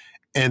take?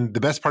 And the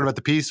best part about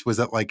the piece was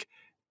that like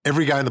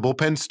every guy in the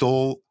bullpen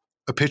stole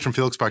a pitch from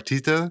Felix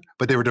Bautista,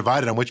 but they were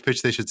divided on which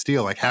pitch they should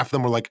steal. Like half of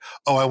them were like,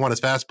 oh, I want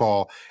his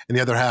fastball. And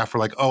the other half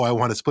were like, oh, I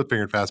want a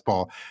split-fingered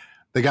fastball.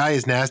 The guy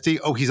is nasty.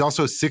 Oh, he's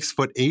also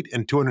 6'8"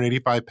 and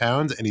 285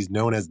 pounds, and he's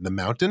known as the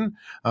Mountain.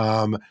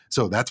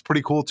 So that's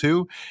pretty cool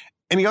too.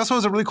 And he also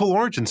has a really cool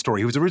origin story.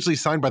 He was originally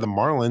signed by the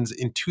Marlins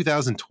in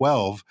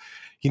 2012.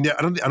 I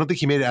don't think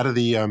he made it out of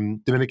the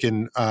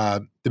Dominican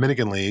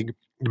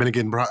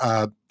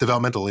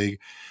Developmental League.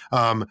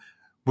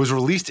 Was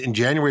released in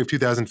January of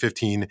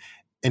 2015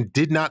 and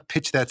did not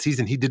pitch that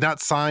season. He did not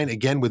sign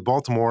again with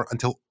Baltimore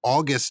until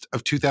August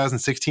of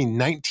 2016,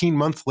 19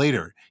 months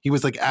later. He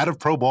was like out of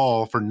pro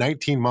ball for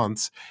 19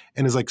 months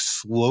and has like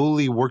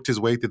slowly worked his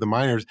way through the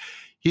minors.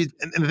 And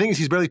the thing is,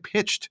 he's barely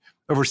pitched.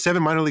 Over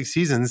 7 minor league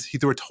seasons, he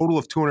threw a total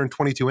of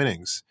 222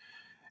 innings.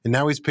 And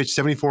now he's pitched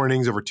 74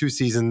 innings over 2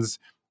 seasons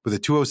with a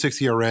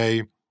 2.06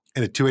 ERA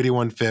and a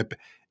 2.81 FIP.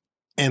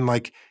 And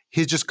like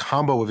his just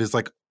combo of his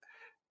like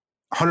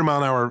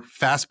 100-mile-an-hour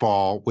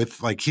fastball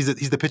with like he's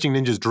the pitching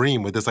ninja's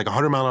dream with this like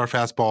 100-mile-an-hour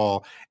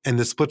fastball and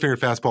the split-fingered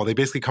fastball. They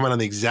basically come out on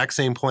the exact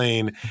same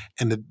plane,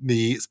 and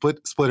the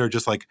splitter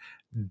just like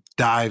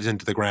dives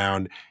into the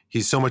ground.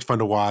 He's so much fun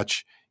to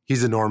watch.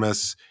 He's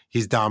enormous.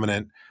 He's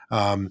dominant.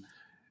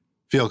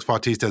 Felix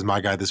Bautista is my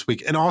guy this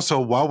week. And also,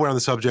 while we're on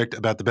the subject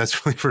about the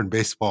best reliever in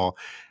baseball,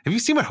 have you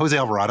seen what Jose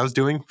Alvarado's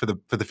doing for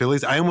the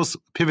Phillies? I almost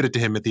pivoted to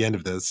him at the end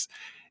of this.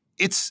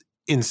 It's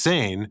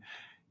insane.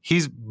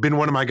 He's been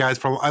one of my guys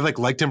I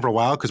liked him for a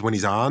while because when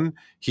he's on,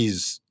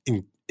 he's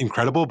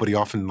incredible, but he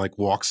often like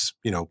walks,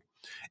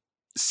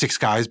 6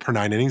 guys per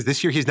 9 innings.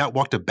 This year, he's not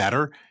walked a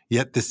batter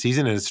yet this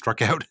season and has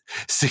struck out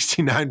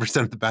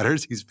 69% of the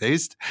batters he's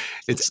faced.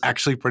 It's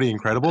actually pretty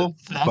incredible.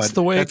 That's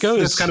the way it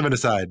goes. That's kind of an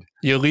aside.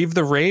 You leave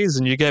the Rays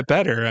and you get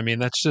better. I mean,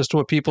 that's just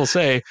what people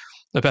say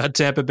about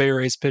Tampa Bay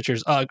Rays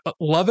pitchers.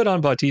 Love it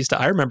on Bautista.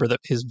 I remember that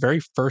his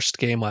very first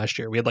game last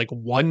year, we had like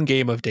 1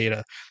 game of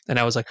data, and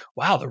I was like,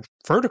 wow, the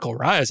vertical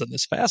rise on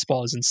this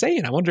fastball is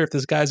insane. I wonder if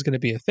this guy's going to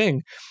be a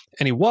thing.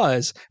 And he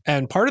was.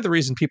 And part of the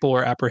reason people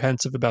were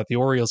apprehensive about the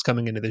Orioles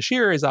coming into this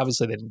year is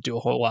obviously they didn't do a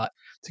whole lot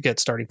to get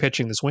starting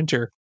pitching this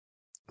winter.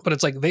 But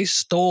it's like they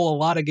stole a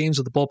lot of games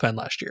with the bullpen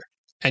last year.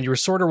 And you were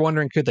sort of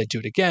wondering, could they do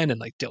it again? And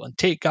like Dylan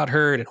Tate got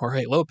hurt and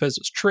Jorge Lopez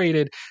was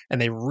traded,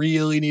 and they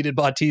really needed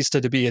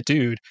Bautista to be a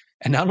dude.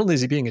 And not only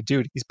is he being a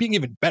dude, he's being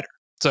even better.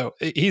 So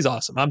he's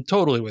awesome. I'm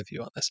totally with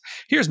you on this.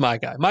 Here's my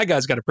guy. My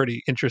guy's got a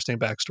pretty interesting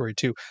backstory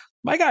too.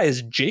 My guy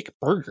is Jake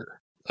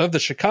Berger of the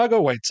Chicago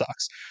White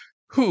Sox,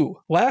 who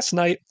last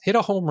night hit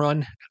a home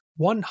run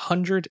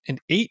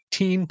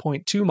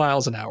 118.2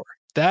 miles an hour.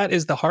 That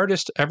is the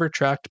hardest ever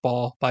tracked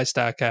ball by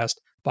StatCast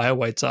by a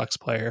White Sox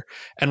player.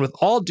 And with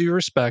all due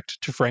respect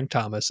to Frank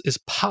Thomas, is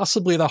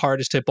possibly the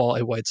hardest hit ball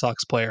a White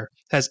Sox player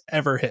has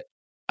ever hit.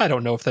 I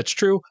don't know if that's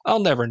true. I'll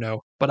never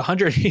know. But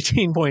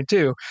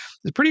 118.2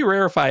 is pretty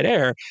rarefied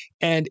air.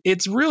 And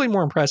it's really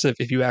more impressive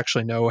if you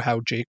actually know how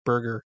Jake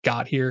Berger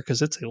got here,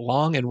 because it's a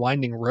long and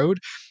winding road.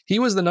 He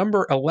was the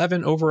number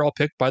 11 overall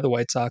pick by the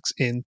White Sox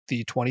in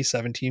the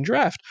 2017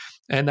 draft.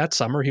 And that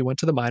summer, he went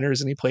to the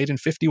minors and he played in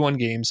 51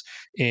 games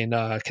in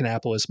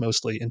Kannapolis,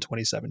 mostly in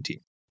 2017.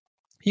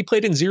 He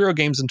played in 0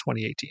 games in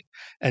 2018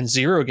 and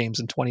 0 games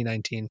in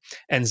 2019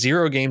 and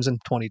 0 games in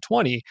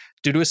 2020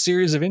 due to a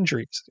series of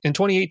injuries. In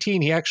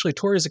 2018, he actually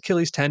tore his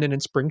Achilles tendon in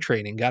spring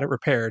training, got it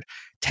repaired.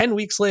 10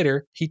 weeks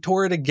later, he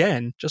tore it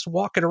again, just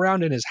walking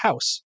around in his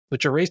house,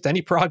 which erased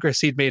any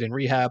progress he'd made in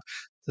rehab.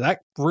 So that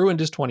ruined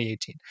his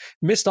 2018.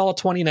 Missed all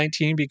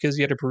 2019 because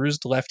he had a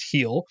bruised left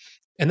heel.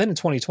 And then in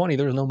 2020,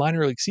 there was no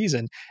minor league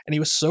season, and he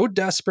was so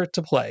desperate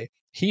to play,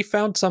 he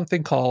found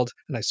something called,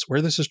 and I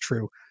swear this is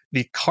true,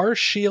 the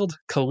CarShield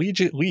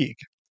Collegiate League,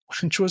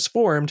 which was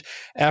formed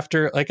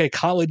after like a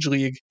college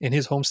league in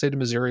his home state of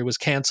Missouri was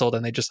canceled,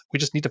 and we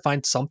just need to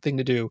find something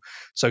to do.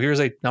 So here's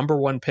a number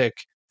 1 pick,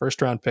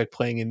 first round pick,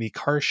 playing in the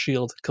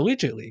CarShield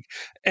Collegiate League.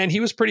 And he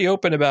was pretty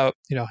open about,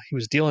 he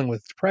was dealing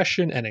with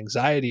depression and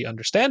anxiety,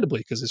 understandably,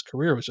 because his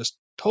career was just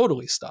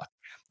totally stuck.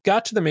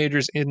 Got to the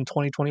majors in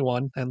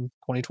 2021 and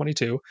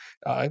 2022.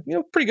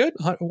 Pretty good,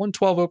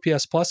 112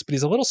 OPS plus, but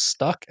he's a little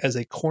stuck as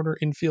a corner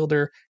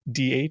infielder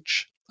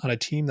DH on a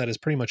team that is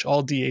pretty much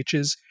all DHs.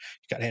 You've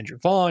got Andrew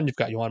Vaughn, you've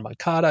got Yohan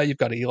Moncada, you've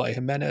got Eli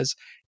Jimenez.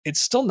 It's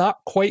still not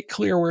quite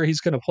clear where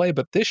he's going to play,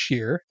 but this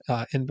year,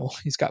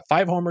 he's got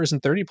 5 homers and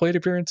 30 plate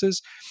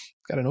appearances,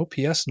 got an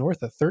OPS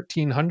north of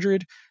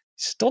 1,300.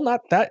 Still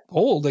not that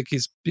old. Like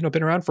he's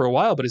been around for a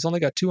while, but he's only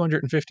got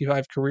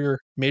 255 career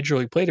major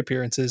league plate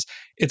appearances.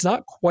 It's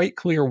not quite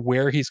clear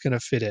where he's going to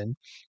fit in.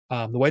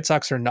 The White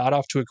Sox are not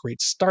off to a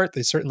great start.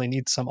 They certainly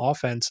need some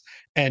offense.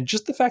 And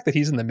just the fact that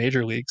he's in the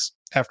major leagues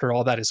after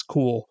all that is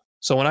cool.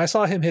 So when I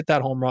saw him hit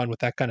that home run with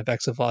that kind of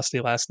exit velocity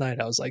last night,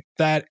 I was like,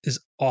 that is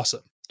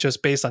awesome,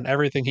 just based on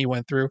everything he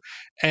went through.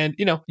 And,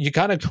 you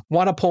kind of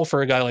want to pull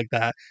for a guy like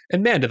that.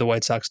 And man, do the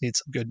White Sox need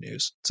some good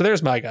news. So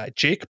there's my guy,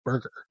 Jake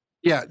Berger.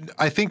 Yeah,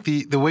 I think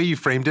the way you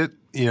framed it,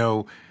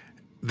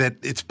 that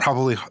it's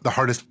probably the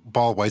hardest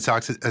ball White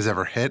Sox has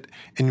ever hit.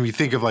 And when you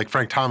think of like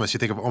Frank Thomas, you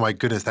think of, oh my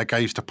goodness, that guy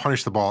used to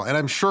punish the ball. And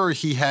I'm sure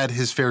he had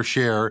his fair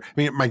share. I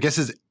mean, my guess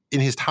is in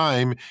his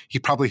time, he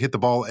probably hit the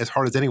ball as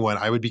hard as anyone.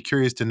 I would be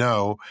curious to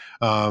know.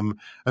 I'm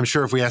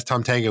sure if we asked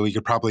Tom Tango, he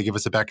could probably give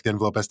us a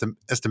back-of-the-envelope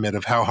estimate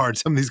of how hard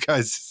some of these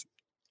guys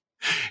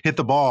hit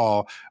the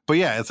ball. But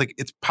yeah,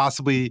 it's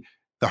possibly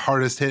the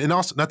hardest hit. And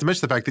also, not to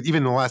mention the fact that even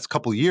in the last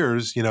couple of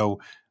years,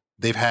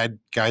 they've had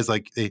guys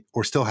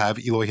or still have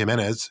Eloy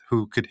Jimenez,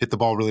 who could hit the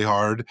ball really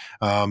hard,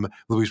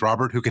 Luis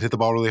Robert, who can hit the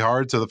ball really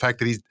hard. So the fact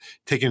that he's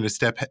taking it a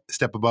step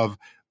above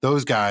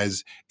those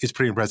guys is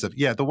pretty impressive.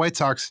 Yeah, the White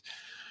Sox,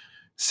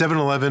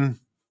 7-11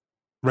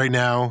 right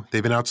now.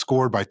 They've been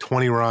outscored by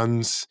 20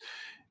 runs.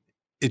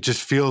 It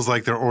just feels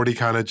like they're already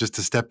kind of just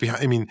a step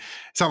behind. I mean,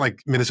 it's not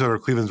like Minnesota or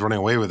Cleveland's running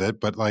away with it,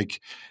 but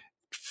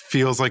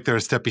feels like they're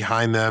a step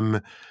behind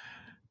them.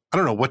 I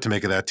don't know what to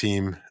make of that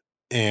team.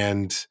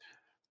 And,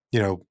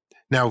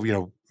 now,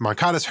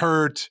 Moncada's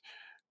hurt.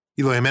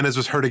 Eloy Jimenez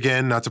was hurt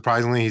again. Not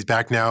surprisingly, he's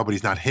back now, but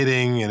he's not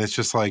hitting. And it's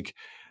just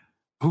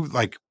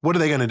what are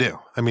they going to do?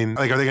 I mean,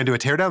 are they going to do a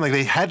teardown?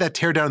 They had that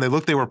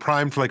teardown. They were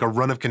primed for a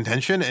run of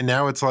contention. And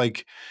now it's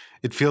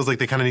it feels like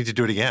they kind of need to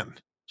do it again.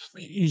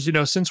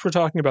 Since we're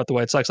talking about the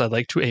White Sox, I'd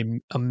like to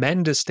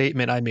amend a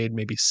statement I made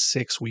maybe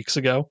 6 weeks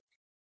ago,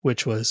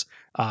 which was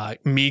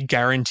me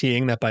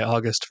guaranteeing that by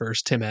August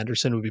 1st, Tim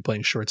Anderson would be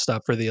playing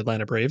shortstop for the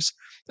Atlanta Braves.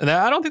 And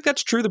I don't think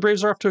that's true. The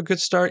Braves are off to a good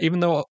start,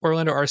 even though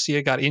Orlando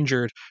Arcia got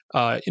injured.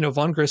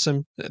 Vaughn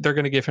Grissom, they're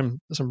going to give him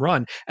some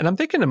run. And I'm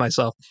thinking to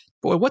myself,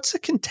 boy, what's a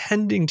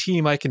contending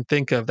team I can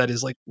think of that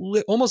is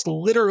almost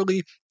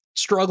literally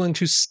struggling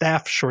to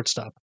staff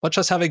shortstop? Let's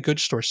just have a good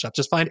shortstop.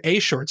 Just find a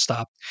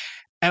shortstop.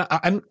 And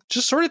I'm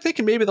just sort of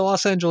thinking maybe the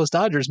Los Angeles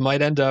Dodgers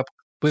might end up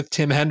with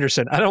Tim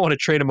Henderson. I don't want to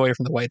trade him away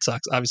from the White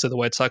Sox. Obviously, the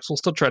White Sox will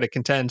still try to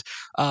contend.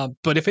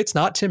 But if it's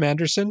not Tim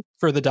Anderson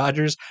for the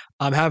Dodgers,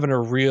 I'm having a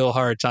real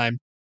hard time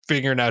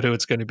figuring out who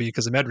it's going to be,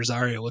 because Amed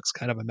Rosario looks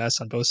kind of a mess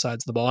on both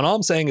sides of the ball. And all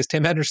I'm saying is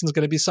Tim Henderson's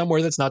going to be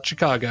somewhere that's not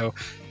Chicago.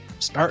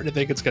 I'm starting to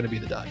think it's going to be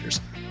the Dodgers.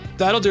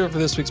 That'll do it for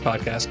this week's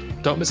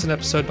podcast. Don't miss an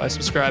episode by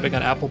subscribing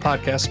on Apple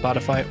Podcasts,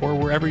 Spotify, or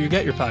wherever you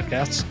get your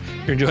podcasts.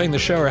 If you're enjoying the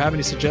show or have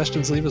any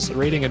suggestions, leave us a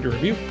rating and a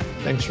review.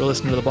 Thanks for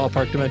listening to the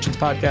Ballpark Dimensions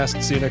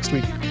podcast. See you next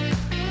week.